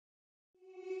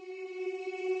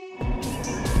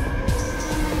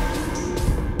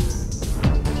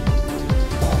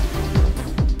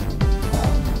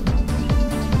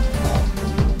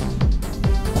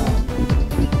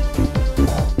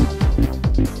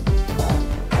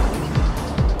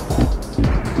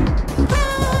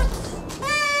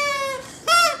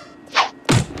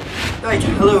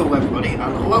Hello everybody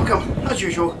and welcome as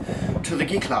usual to the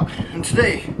Geek Lab, and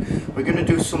today we're going to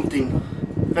do something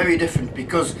very different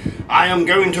because I am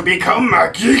going to become a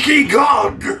geeky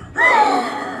god!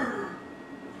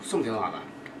 Something like that.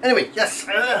 Anyway, yes,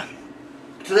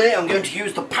 today I'm going to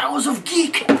use the powers of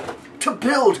geek to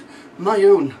build my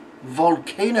own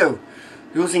volcano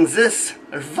using this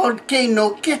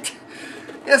volcano kit.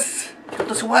 Yes, got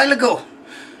this a while ago,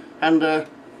 and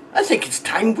I think it's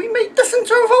time we made this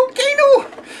into a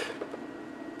volcano!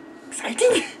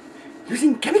 Exciting!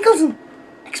 Using chemicals and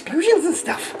explosions and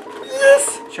stuff.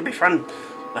 Yes! Should be fun.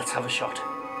 Let's have a shot.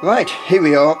 Right, here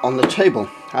we are on the table,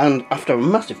 and after a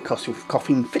massive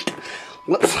coughing fit,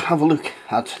 let's have a look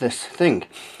at this thing.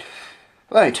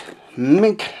 Right,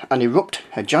 make and erupt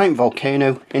a giant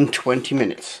volcano in 20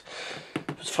 minutes.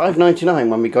 It was $5.99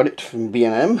 when we got it from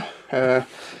B&M.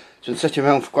 It's been sitting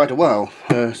around for quite a while,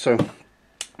 so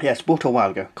yes, bought a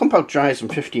while ago. Compound dries in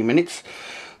 15 minutes.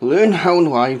 Learn how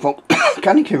and why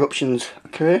volcanic eruptions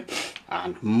occur,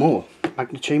 and more.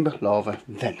 Magma chamber, lava,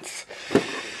 vents.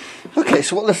 Okay,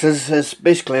 so what this is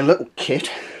basically a little kit,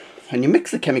 and you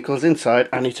mix the chemicals inside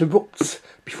and it erupts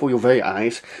before your very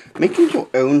eyes, making your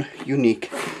own unique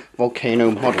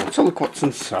volcano model. Let's have a look what's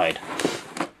inside.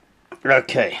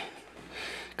 Okay.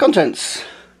 Contents.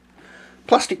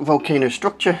 Plastic volcano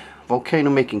structure,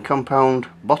 volcano making compound,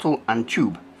 bottle and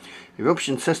tube.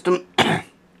 Eruption system,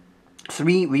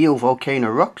 3 real volcano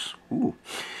rocks,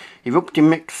 erupting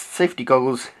mix, safety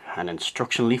goggles and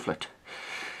instruction leaflet.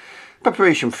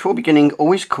 Preparation. Before beginning,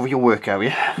 always cover your work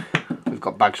area. We've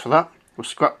got bags for that. With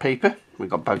scrap paper, we've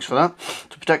got bags for that,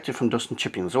 to protect it from dust and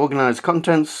chippings. Organise the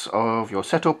contents of your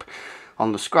setup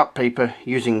on the scrap paper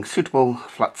using suitable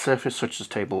flat surface such as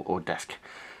table or desk.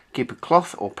 Keep a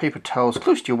cloth or paper towels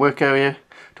close to your work area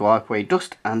to wipe away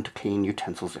dust and to clean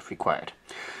utensils if required.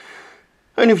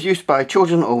 Only for use by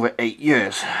children over 8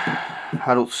 years.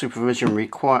 Adult supervision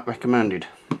recommended.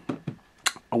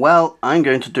 Well, I'm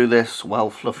going to do this while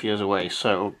Fluffy is away,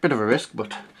 so a bit of a risk,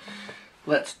 but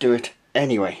let's do it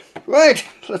anyway. Right,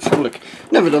 let's have a look.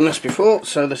 Never done this before,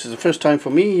 so this is the first time for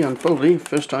me and probably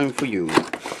first time for you.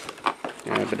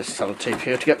 A bit of sellotape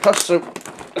here to get past, so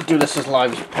I'll do this as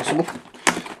live as possible.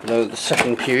 Although the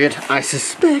second period, I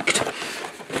suspect,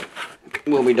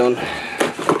 will be done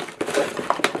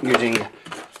using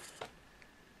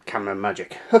camera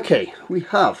magic. Okay, we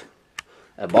have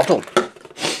a bottle,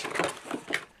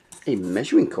 a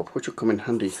measuring cup, which will come in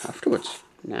handy afterwards.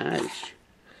 Nice.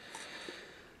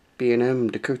 B&M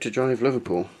Dakota Drive,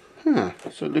 Liverpool.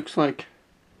 So it looks like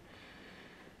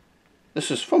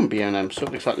this is from B&M, so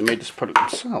it looks like they made this product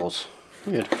themselves.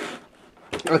 Weird.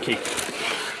 Okay,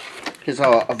 here's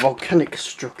our volcanic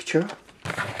structure.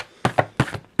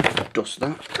 Dust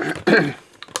that.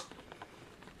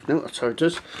 No, that's how it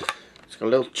is. It's got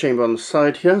a little chamber on the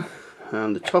side here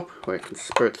and the top where it can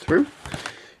spurt through.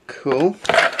 Cool,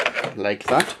 like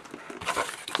that.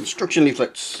 Instruction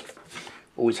leaflets,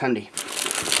 always handy.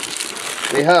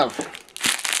 We have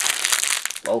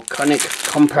volcanic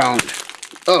compound.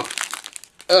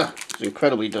 It's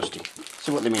incredibly dusty.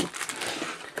 See what they mean.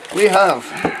 We have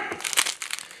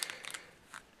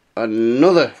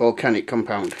another volcanic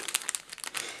compound.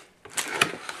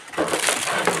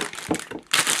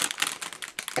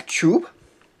 A tube.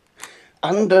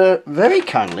 And very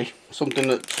kindly, something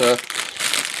that I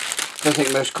don't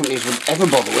think most companies would ever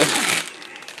bother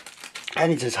with,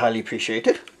 and it is highly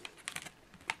appreciated.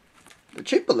 They're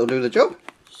cheap, but they'll do the job.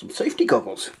 Some safety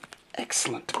goggles.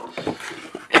 Excellent.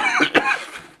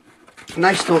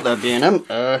 Nice thought there, B&M.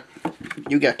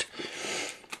 You get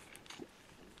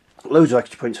loads of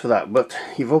extra points for that, but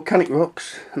your volcanic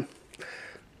rocks,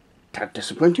 tad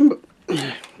disappointing, but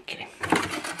okay.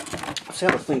 Let's see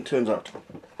how the thing turns out.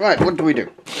 Right, what do we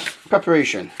do?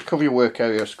 Preparation. Cover your work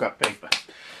area with scrap paper.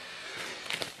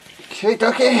 Okay,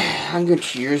 dokie, I'm going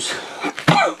to use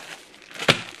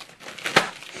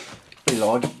a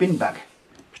large bin bag.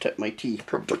 Protect my tea.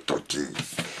 Protect the tea.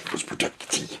 Let's protect the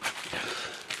tea.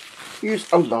 Use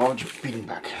a large bin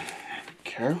bag.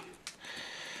 Okay.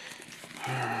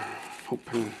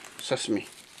 Open sesame.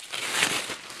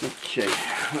 Okay,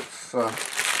 let's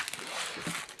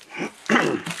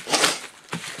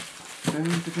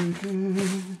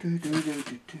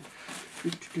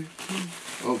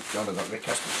oh god, I got Rick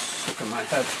Astley stuck in my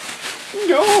head.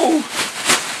 No!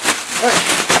 Right,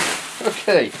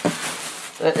 okay.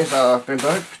 There is our bin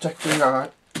bag protecting our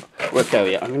work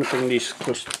area. I'm going to bring these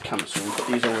close to the camera, so we'll put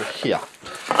these over here.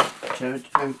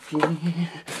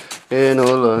 In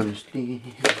all honesty.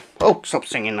 Oh, stop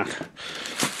singing that.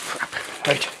 Crap.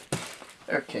 Right.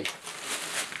 Okay.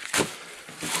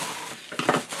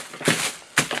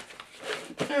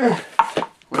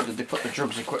 Where did they put the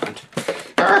drugs equipment?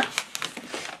 Ah!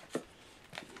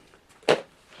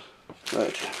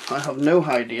 Right, I have no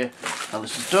idea how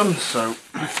this is done, so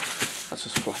that's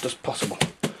as flat as possible.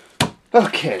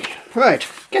 Okay, right,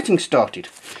 getting started.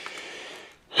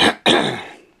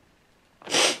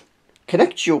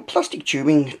 Connect your plastic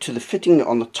tubing to the fitting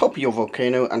on the top of your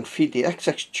volcano and feed the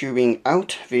excess tubing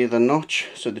out via the notch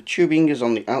so the tubing is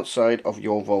on the outside of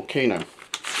your volcano.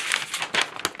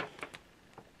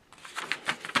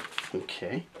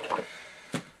 Okay,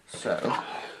 so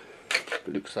it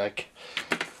looks like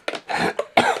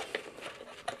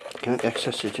connect the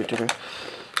excess to the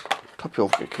top of your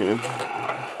volcano.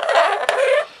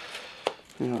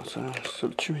 So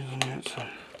the tubing is on the outside.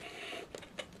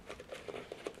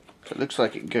 It looks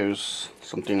like it goes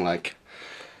something like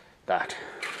that.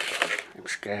 I'm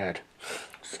scared.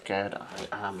 Scared I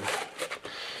am.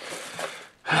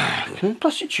 Connect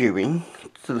plastic tubing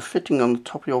to the fitting on the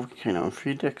top of your volcano and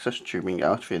feed the excess tubing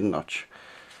out via the notch.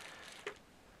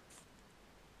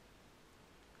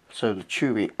 So the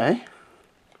tubing, So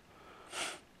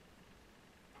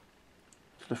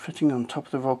the fitting on top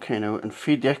of the volcano and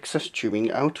feed the excess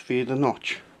tubing out via the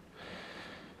notch.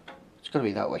 It's got to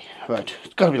be that way. Right,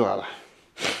 it's got to be like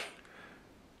that.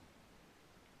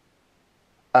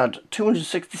 Add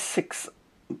 266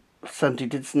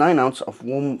 centiliters, 9 ounces of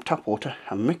warm tap water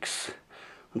and mix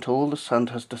until all the sand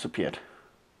has disappeared.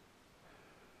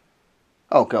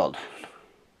 Oh God.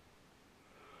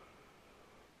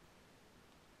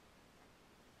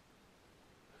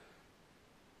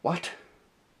 What?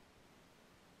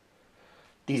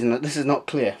 This is not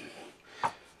clear.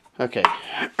 Okay.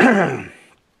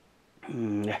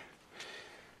 Yeah.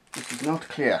 This is not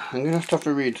clear. I'm going to have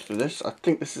to read through this. I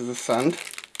think this is the sand.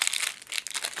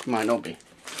 Might not be.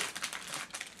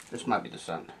 This might be the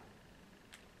sand.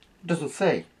 It doesn't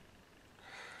say.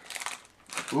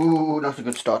 Ooh, not a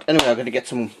good start. Anyway, I'm going to get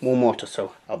some warm water,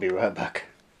 so I'll be right back.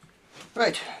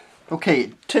 Right. Okay,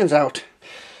 it turns out,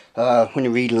 when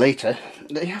you read later,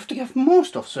 that you have to get more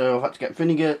stuff. So I've had to get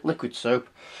vinegar, liquid soap.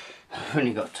 I've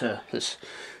only got this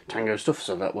Tango stuff,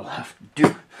 so that will have to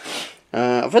do.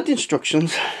 I've read the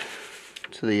instructions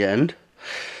to the end.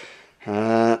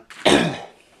 Oh,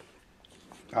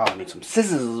 I need some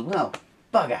scissors as well.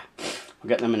 Bugger. I'll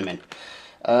get them in a minute.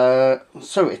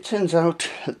 So it turns out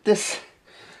that this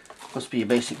must be a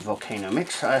basic volcano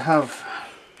mix. I have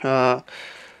 9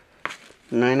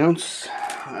 ounce.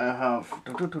 I have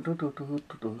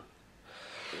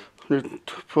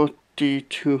 140,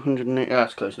 208.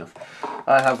 That's close enough.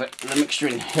 I have the mixture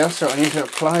in here, so I need to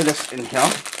apply this in here.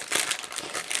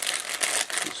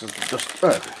 This is the dust.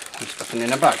 Oh, I'm stuffing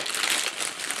in a bag.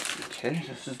 Okay,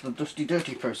 this is the dusty,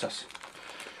 dirty process.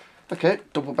 Okay,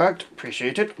 double bagged.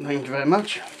 Appreciate it. Thank you very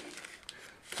much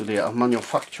to the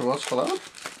manufacturers for that.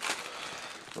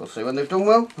 We'll see when they've done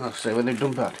well. I'll see when they've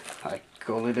done bad. I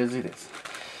call it as it is.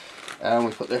 And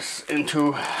we put this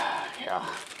into,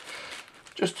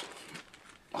 just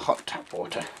hot tap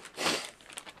water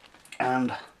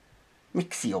and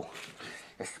mixio.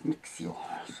 Yes, mixio.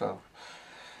 So,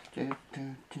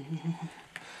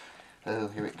 oh,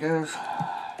 here it goes.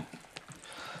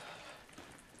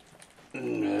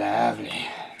 Lovely.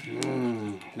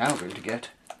 Now we're going to get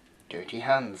dirty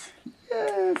hands.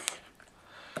 Yes.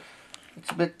 It's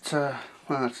a bit,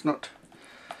 well, it's not.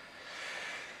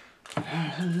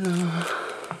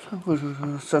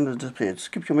 Sand has disappeared.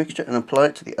 Skip your mixture and apply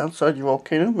it to the outside of your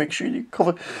volcano. Make sure you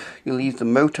leave the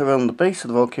moat around the base of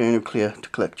the volcano clear to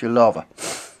collect your lava.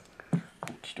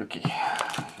 Okay.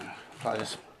 Apply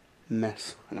this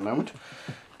mess in a moment.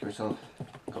 Give it a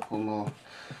couple more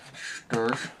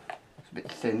stirs. It's a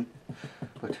bit thin,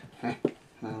 but there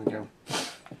we go.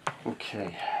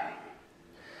 Okay.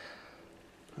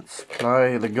 Let's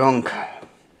apply the gunk.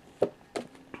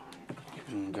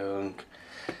 Gunk.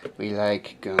 We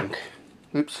like gunk.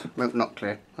 Oops, nope, not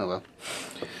clear. Oh well.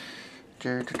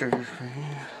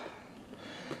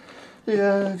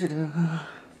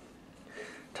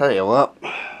 Tell you what,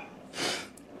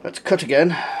 let's cut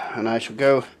again, and I shall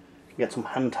go get some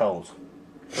hand towels.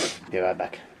 Be right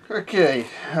back. Okay,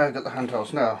 I got the hand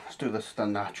towels now. Let's do this the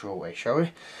natural way, shall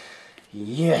we?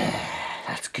 Yeah,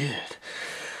 that's good.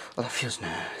 Well, that feels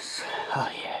nice. Oh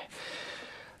yeah.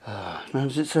 Now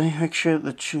does it say make sure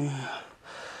that you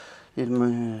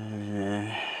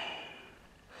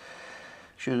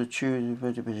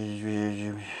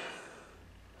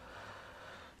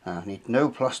I need no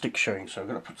plastic showing, so I'm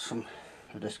going to put some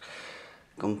of this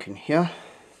gunk in here.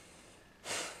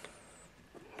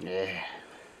 Yeah,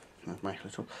 my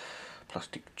little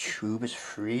plastic tube is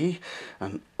free,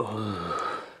 and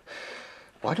oh,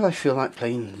 why do I feel like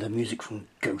playing the music from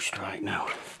Ghost right now?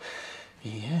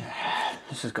 Yeah,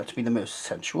 this has got to be the most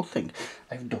sensual thing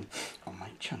I've done on my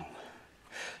channel.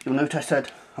 You'll note I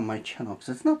said on my channel, because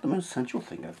it's not the most sensual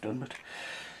thing I've done, but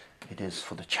it is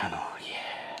for the channel,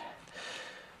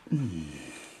 yeah.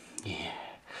 Yeah.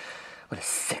 What a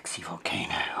sexy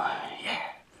volcano,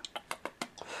 yeah.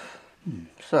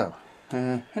 So,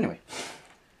 anyway,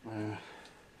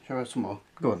 shall I have some more?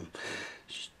 Go on,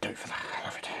 just do it for the hell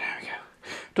of it. There we go.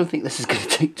 Don't think this is going to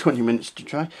take 20 minutes to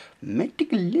try. Might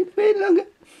take a little bit longer,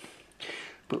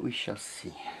 but we shall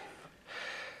see.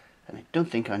 And I don't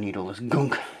think I need all this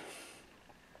gunk.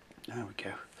 There we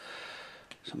go.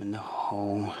 Some in the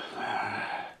hole.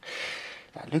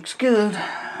 That looks good.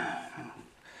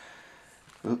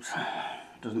 Oops,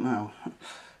 doesn't now.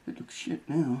 It looks shit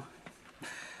now.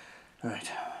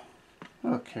 Right.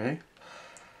 Okay.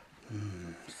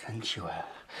 Sensual.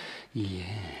 Yeah.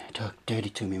 Talk dirty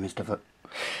to me, Mr. Foot.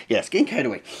 Yeah, it's getting carried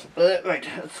away. Right,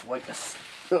 let's wipe this.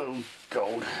 Oh,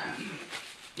 gold.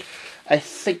 I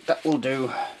think that will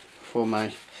do for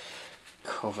my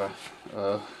cover.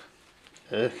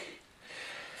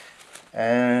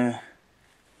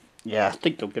 Yeah, I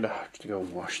think I'm gonna have to go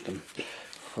and wash them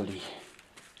fully.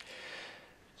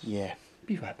 Yeah,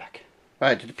 be right back.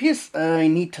 Right, it appears I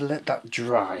need to let that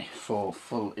dry for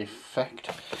full effect.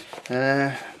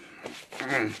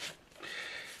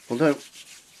 Although,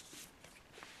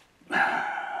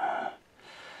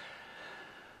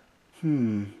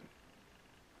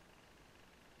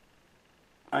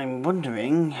 I'm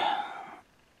wondering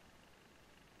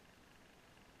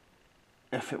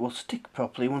if it will stick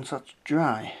properly once that's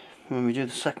dry when we do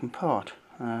the second part.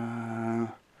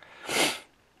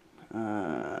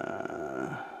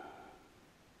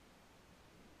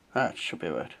 That should be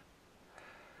right.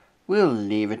 We'll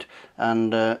leave it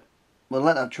and we'll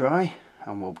let that dry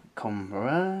and we'll come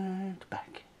right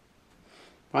back.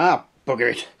 Ah,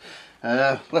 bugger it.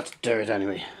 Let's do it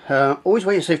anyway. Always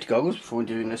wear your safety goggles before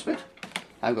doing this bit.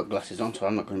 I've got glasses on, so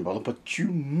I'm not going to bother, but you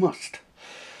must.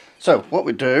 So, what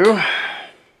we do,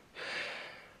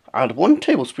 add 1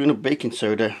 tablespoon of baking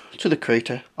soda to the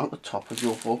crater at the top of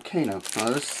your volcano. Now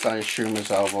this, I assume,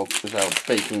 is our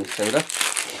baking soda,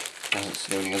 as it's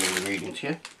the only other ingredient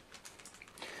here.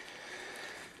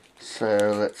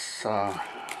 So let's have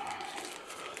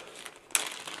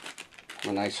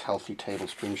a nice healthy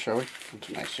tablespoon, shall we? It's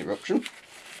a nice eruption.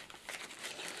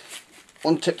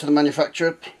 One tip to the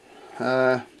manufacturer,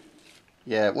 yeah,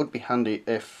 it would be handy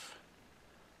if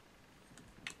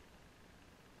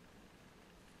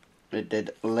they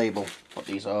did label what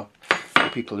these are for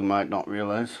people who might not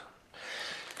realise.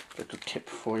 Little tip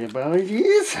for you,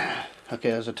 boys.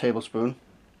 Okay, there's a tablespoon.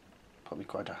 Probably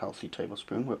quite a healthy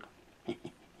tablespoon, but that's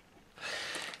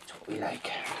what we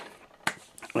like.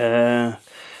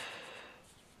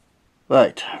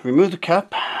 Right, remove the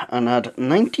cap and add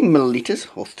 90 millilitres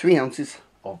or 3 ounces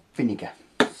of vinegar.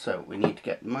 So we need to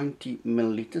get 90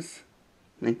 millilitres,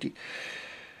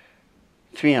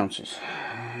 3 ounces.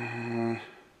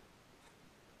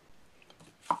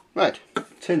 Right,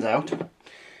 turns out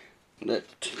that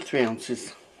 3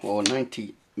 ounces or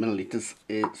 90 millilitres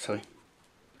is,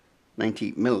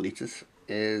 90 millilitres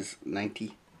is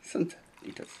 90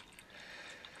 centilitres.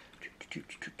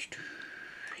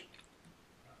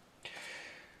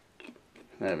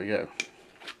 There we go.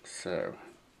 So,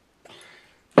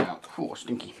 now, oh,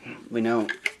 stinky. We now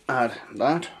add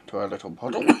that to our little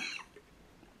bottle.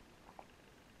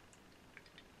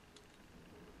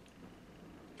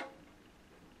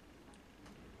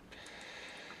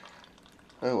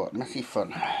 Oh, what messy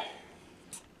fun.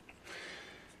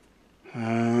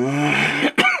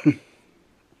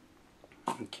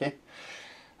 Okay,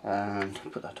 and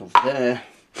put that over there.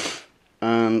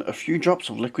 And a few drops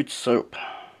of liquid soap.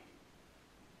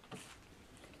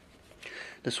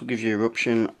 This will give your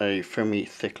eruption a foamy,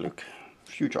 thick look. A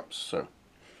few drops, so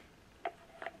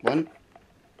 1,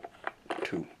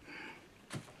 2.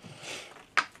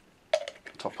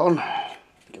 Top on,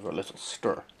 give it a little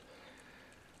stir.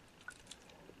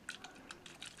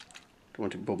 Don't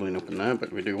want it bubbling up in there,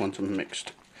 but we do want them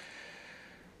mixed.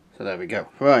 So there we go.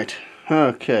 Right,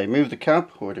 okay, move the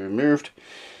cap, already removed,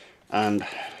 and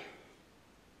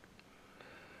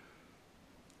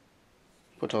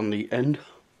put on the end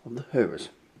of the hose.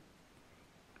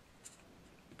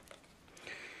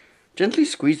 Gently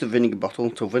squeeze the vinegar bottle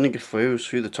until vinegar flows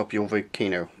through the top of your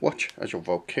volcano. Watch as your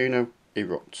volcano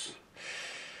erupts.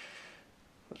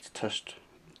 Let's test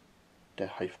the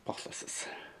hypothesis.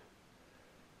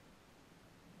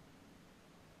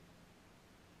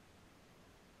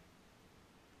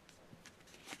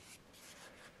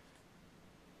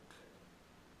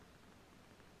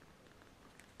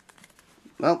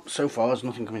 Well, so far there's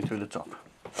nothing coming through the top.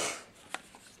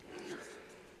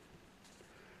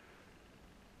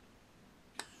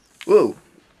 Whoa!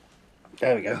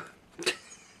 There we go.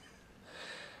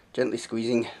 Gently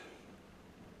squeezing.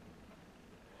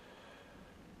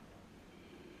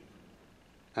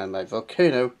 And my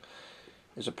volcano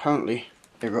is apparently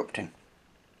erupting.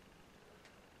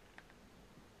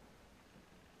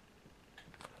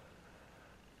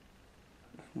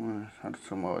 I'll add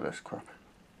some more of this crap.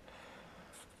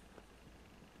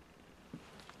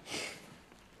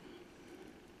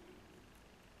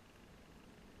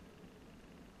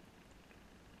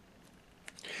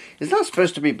 Is that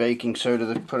supposed to be baking soda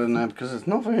they put in there? Because it's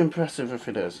not very impressive if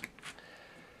it is.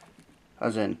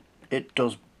 As in, it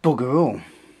does bugger all.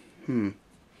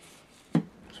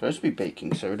 It's supposed to be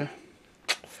baking soda.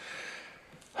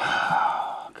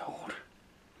 God.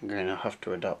 I'm going to have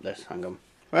to adopt this. Hang on.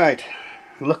 Right.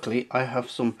 Luckily, I have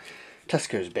some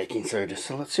Tesco's baking soda,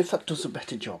 so let's see if that does a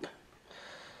better job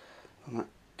on that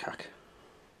cack.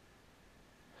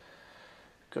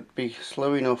 Got to be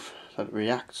slow enough that it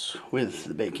reacts with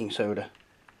the baking soda.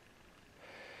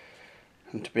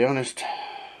 And to be honest,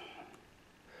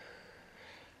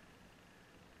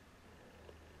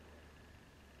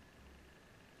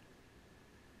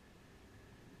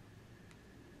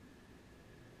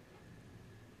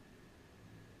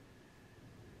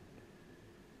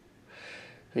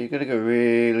 so you've got to go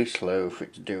really slow for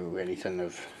it to do anything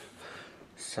of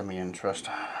semi-interest.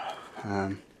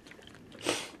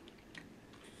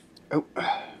 Oh.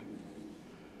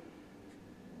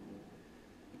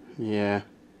 Yeah.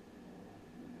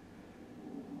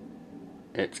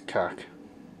 It's cack.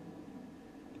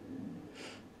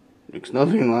 Looks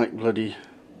nothing like bloody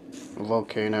a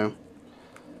volcano.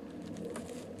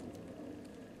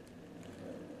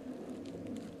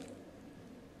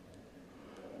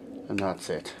 And that's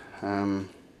it.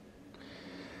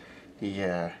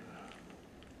 Yeah.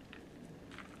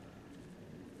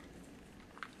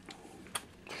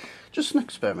 Just an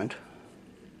experiment.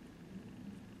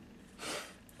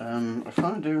 I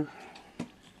can't do.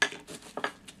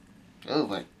 Oh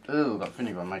wait! Oh, got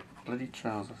vinegar on my bloody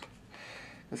trousers.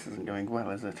 This isn't going well,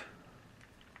 is it?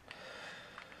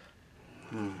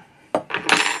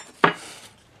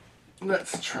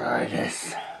 Let's try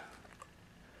this.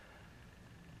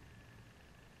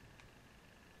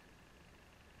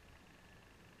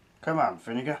 Come on,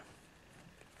 vinegar.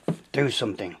 Do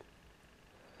something.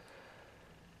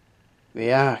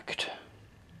 React.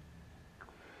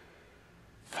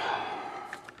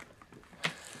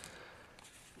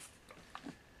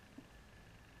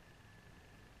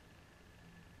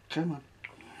 Come on.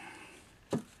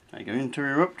 Are you going to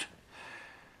erupt?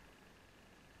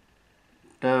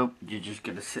 No, you're just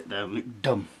going to sit there and look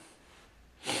dumb.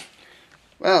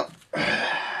 Well,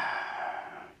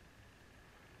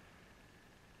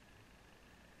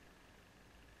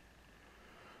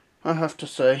 I have to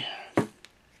say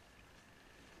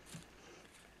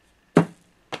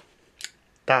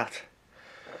that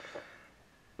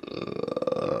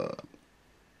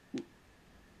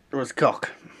it was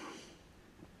cock.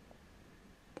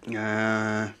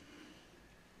 I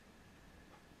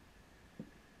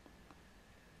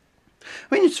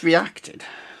mean, it's reacted.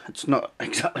 It's not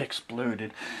exactly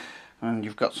exploded. And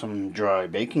you've got some dry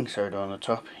baking soda on the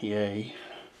top. Yay.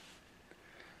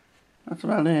 That's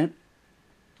about it.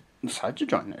 The sides are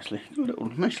dry nicely.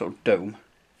 Nice little dome.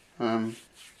 Other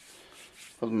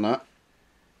than that,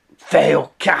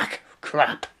 fail, cack,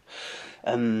 crap.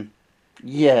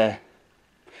 Yeah.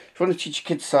 If you want to teach your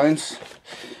kids science,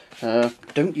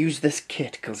 don't use this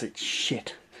kit because it's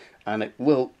shit. And it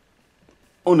will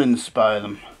uninspire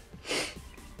them.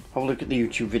 Have a look at the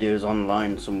YouTube videos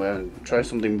online somewhere and try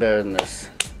something better than this.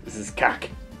 This is cack.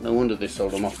 No wonder they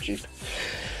sold them off cheap.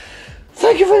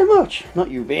 Thank you very much. Not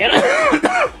you,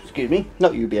 BNM. Excuse me.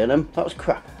 Not you, BNM. That was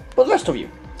crap. But the rest of you,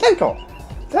 thank all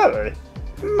very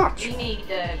much. You need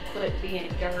to quit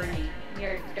being dirty.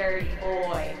 You're a dirty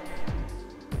boy.